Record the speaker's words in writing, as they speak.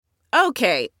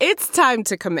Okay, it's time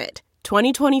to commit.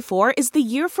 2024 is the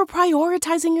year for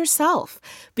prioritizing yourself.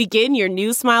 Begin your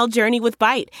new smile journey with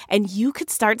Byte, and you could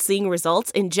start seeing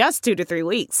results in just 2 to 3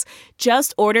 weeks.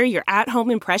 Just order your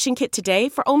at-home impression kit today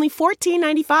for only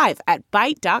 $14.95 at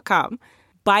Byte.com.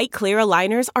 Byte Clear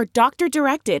aligners are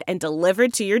doctor-directed and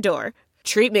delivered to your door.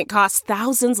 Treatment costs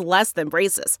thousands less than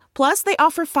braces. Plus, they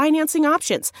offer financing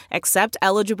options, accept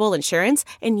eligible insurance,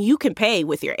 and you can pay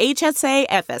with your HSA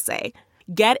FSA.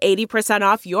 Get 80%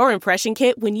 off your impression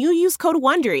kit when you use code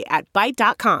WONDERY at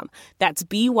Byte.com. That's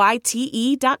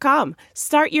BYTE.com.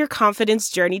 Start your confidence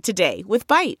journey today with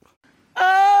Byte.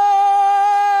 I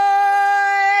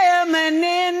am an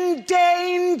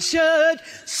endangered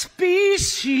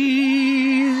species,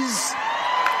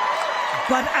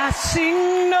 but I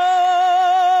sing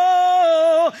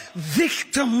no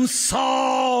victim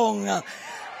song.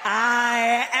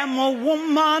 I am a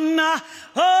woman,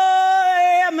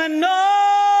 I am an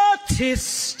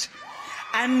artist,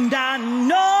 and I know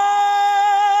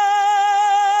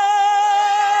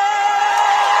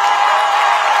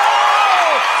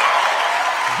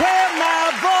where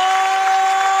my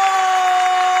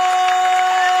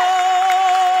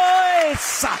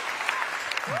voice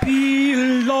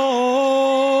belongs.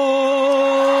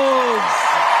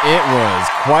 It was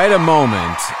quite a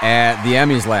moment at the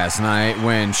Emmys last night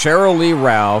when Cheryl Lee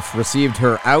Ralph received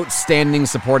her Outstanding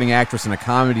Supporting Actress in a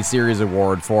Comedy Series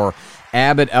award for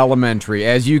Abbott Elementary.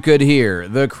 As you could hear,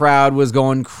 the crowd was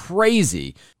going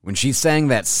crazy when she sang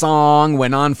that song,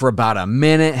 went on for about a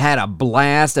minute, had a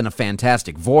blast and a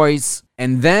fantastic voice,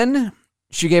 and then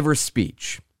she gave her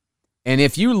speech. And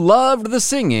if you loved the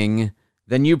singing,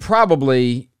 then you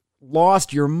probably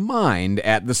lost your mind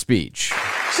at the speech.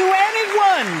 To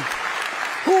anyone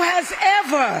who has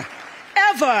ever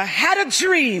had a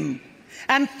dream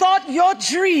and thought your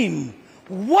dream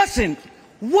wouldn't,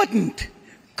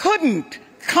 couldn't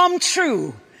come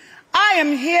true, I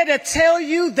am here to tell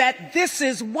you that this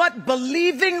is what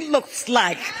believing looks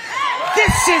like.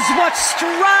 This is what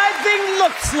striving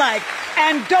looks like.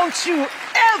 And don't you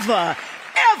ever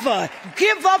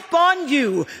give up on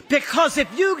you, because if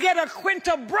you get a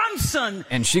Quinta Brunson...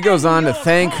 And she goes on to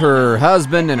thank her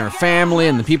husband and her family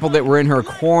and the people that were in her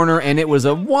corner, and it was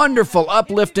a wonderful,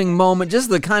 uplifting moment, just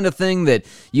the kind of thing that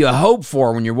you hope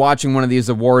for when you're watching one of these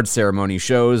award ceremony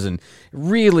shows, and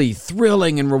really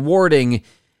thrilling and rewarding.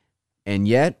 And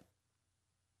yet,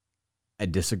 I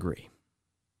disagree.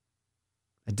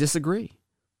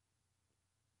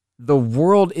 The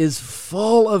world is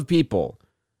full of people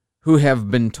who have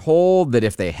been told that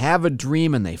if they have a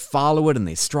dream and they follow it and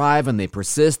they strive and they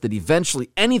persist, that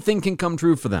eventually anything can come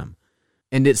true for them.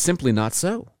 And it's simply not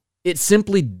so. It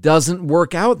simply doesn't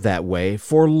work out that way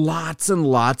for lots and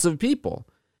lots of people.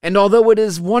 And although it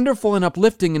is wonderful and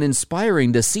uplifting and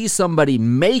inspiring to see somebody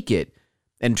make it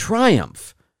and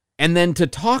triumph, and then to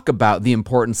talk about the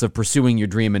importance of pursuing your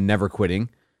dream and never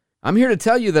quitting, I'm here to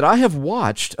tell you that I have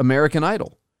watched American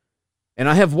Idol. And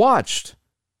I have watched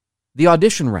the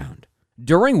audition round,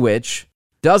 during which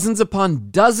dozens upon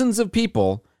dozens of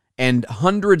people and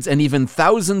hundreds and even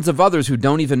thousands of others who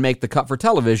don't even make the cut for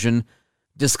television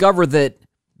discover that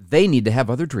they need to have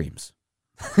other dreams.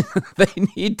 They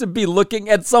need to be looking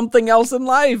at something else in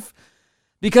life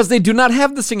because they do not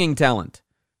have the singing talent.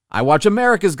 I watch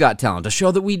America's Got Talent, a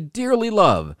show that we dearly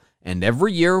love, and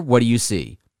every year, what do you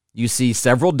see? You see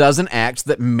several dozen acts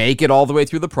that make it all the way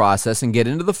through the process and get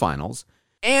into the finals.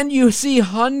 And you see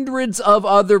hundreds of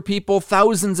other people,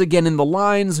 thousands again in the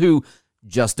lines, who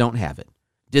just don't have it.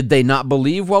 Did they not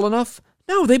believe well enough?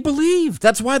 No, they believed.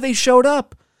 That's why they showed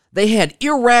up. They had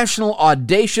irrational,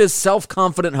 audacious,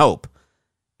 self-confident hope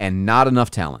and not enough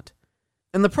talent.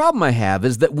 And the problem I have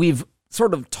is that we've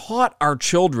sort of taught our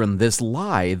children this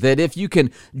lie that if you can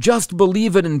just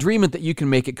believe it and dream it, that you can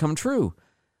make it come true.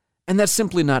 And that's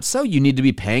simply not so. You need to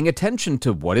be paying attention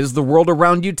to what is the world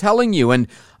around you telling you, and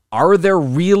are there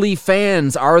really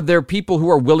fans? Are there people who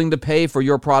are willing to pay for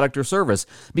your product or service?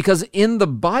 Because in the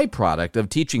byproduct of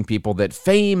teaching people that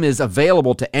fame is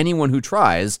available to anyone who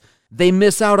tries, they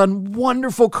miss out on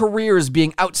wonderful careers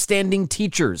being outstanding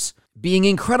teachers, being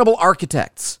incredible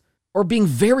architects, or being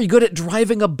very good at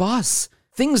driving a bus.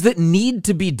 Things that need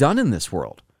to be done in this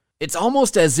world. It's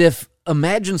almost as if,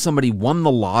 imagine somebody won the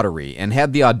lottery and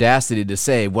had the audacity to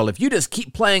say, well, if you just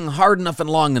keep playing hard enough and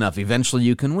long enough, eventually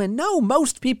you can win. No,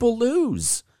 most people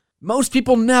lose. Most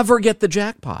people never get the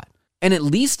jackpot. And at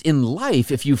least in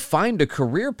life, if you find a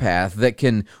career path that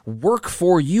can work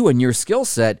for you and your skill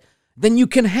set, then you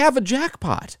can have a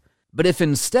jackpot. But if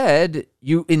instead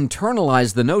you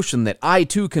internalize the notion that I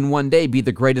too can one day be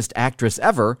the greatest actress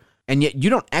ever, and yet you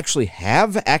don't actually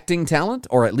have acting talent,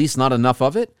 or at least not enough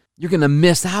of it, You're going to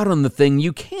miss out on the thing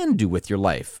you can do with your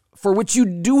life, for which you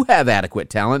do have adequate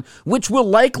talent, which will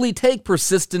likely take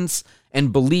persistence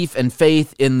and belief and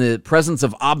faith in the presence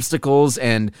of obstacles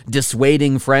and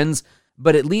dissuading friends,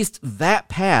 but at least that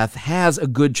path has a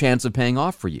good chance of paying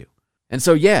off for you. And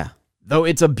so, yeah, though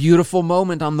it's a beautiful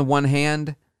moment on the one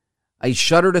hand, I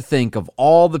shudder to think of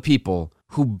all the people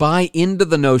who buy into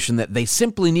the notion that they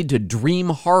simply need to dream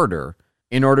harder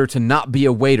in order to not be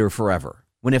a waiter forever.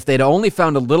 When if they'd only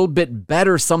found a little bit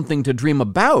better something to dream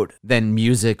about than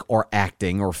music or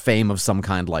acting or fame of some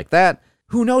kind like that,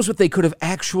 who knows what they could have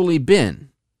actually been.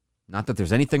 Not that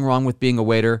there's anything wrong with being a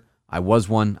waiter. I was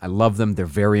one. I love them. They're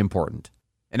very important.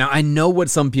 And now I know what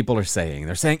some people are saying.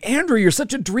 They're saying, Andrew, you're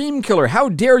such a dream killer. How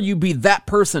dare you be that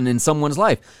person in someone's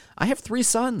life? I have 3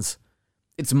 sons.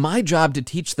 It's my job to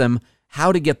teach them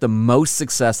how to get the most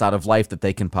success out of life that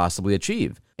they can possibly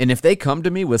achieve. And if they come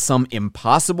to me with some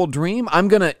impossible dream, I'm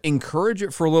going to encourage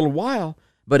it for a little while.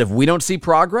 But if we don't see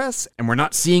progress and we're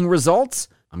not seeing results,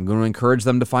 I'm going to encourage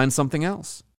them to find something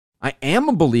else. I am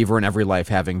a believer in every life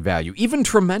having value, even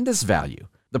tremendous value.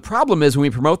 The problem is when we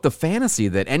promote the fantasy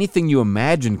that anything you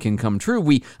imagine can come true,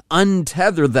 we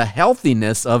untether the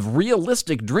healthiness of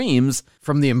realistic dreams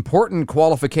from the important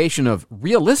qualification of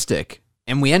realistic,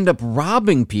 and we end up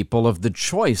robbing people of the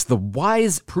choice, the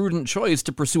wise, prudent choice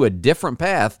to pursue a different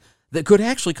path that could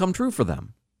actually come true for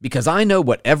them. Because I know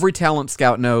what every talent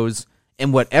scout knows,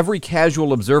 and what every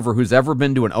casual observer who's ever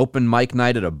been to an open mic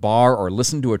night at a bar or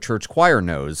listened to a church choir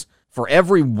knows. For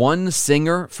every one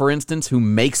singer, for instance, who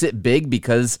makes it big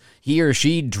because he or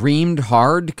she dreamed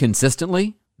hard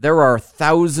consistently, there are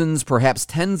thousands, perhaps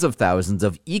tens of thousands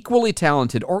of equally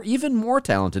talented or even more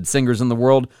talented singers in the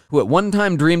world who at one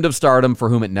time dreamed of stardom for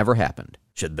whom it never happened.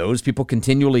 Should those people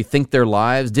continually think their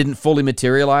lives didn't fully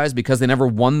materialize because they never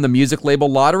won the music label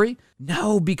lottery?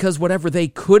 No, because whatever they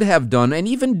could have done and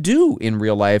even do in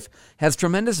real life has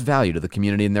tremendous value to the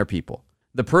community and their people.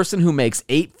 The person who makes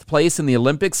 8th place in the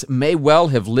Olympics may well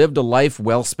have lived a life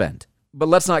well spent. But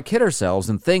let's not kid ourselves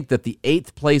and think that the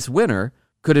 8th place winner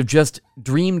could have just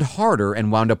dreamed harder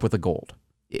and wound up with a gold.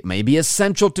 It may be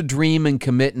essential to dream and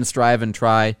commit and strive and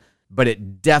try, but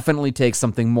it definitely takes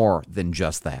something more than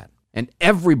just that. And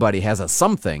everybody has a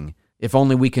something if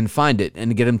only we can find it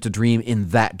and get them to dream in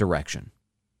that direction.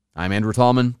 I'm Andrew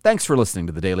Tallman. Thanks for listening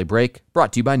to The Daily Break,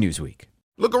 brought to you by Newsweek.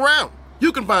 Look around.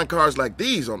 You can find cars like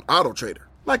these on AutoTrader,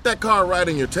 like that car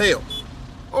riding your tail.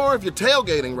 Or if you're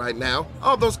tailgating right now,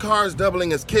 all those cars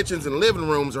doubling as kitchens and living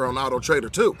rooms are on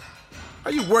AutoTrader too.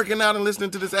 Are you working out and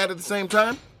listening to this ad at the same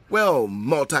time? Well,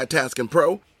 multitasking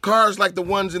pro, cars like the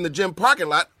ones in the gym parking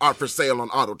lot are for sale on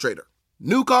AutoTrader.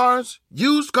 New cars,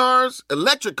 used cars,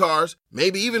 electric cars,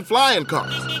 maybe even flying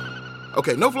cars.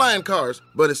 Okay, no flying cars,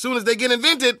 but as soon as they get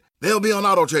invented, they'll be on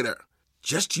AutoTrader.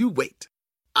 Just you wait.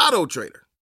 AutoTrader.